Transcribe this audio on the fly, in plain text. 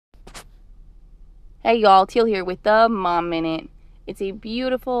Hey y'all, Teal here with the Mom Minute. It's a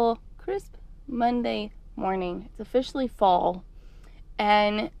beautiful, crisp Monday morning. It's officially fall.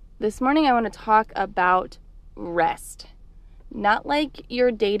 And this morning I want to talk about rest. Not like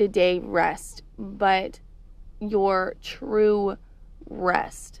your day-to-day rest, but your true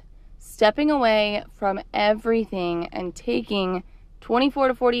rest. Stepping away from everything and taking 24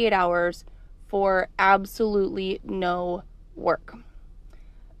 to 48 hours for absolutely no work.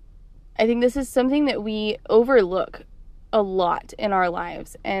 I think this is something that we overlook a lot in our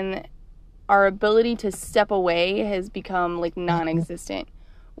lives, and our ability to step away has become like non-existent.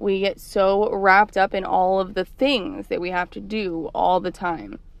 We get so wrapped up in all of the things that we have to do all the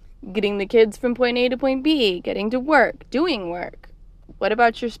time. Getting the kids from point A to point B, getting to work, doing work. What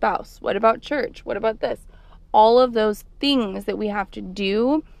about your spouse? What about church? What about this? All of those things that we have to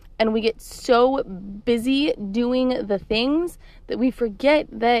do, and we get so busy doing the things that we forget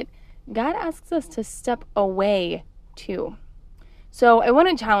that God asks us to step away too. So I want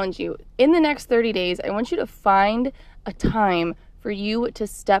to challenge you. In the next 30 days, I want you to find a time for you to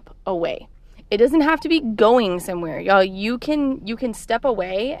step away. It doesn't have to be going somewhere. Y'all, you can step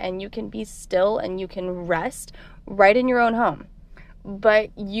away and you can be still and you can rest right in your own home. But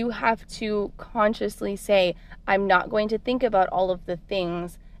you have to consciously say, I'm not going to think about all of the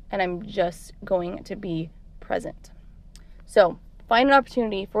things, and I'm just going to be present. So find an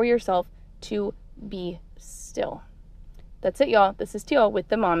opportunity for yourself to be still. That's it, y'all. This is Teal with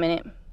the Mom Minute.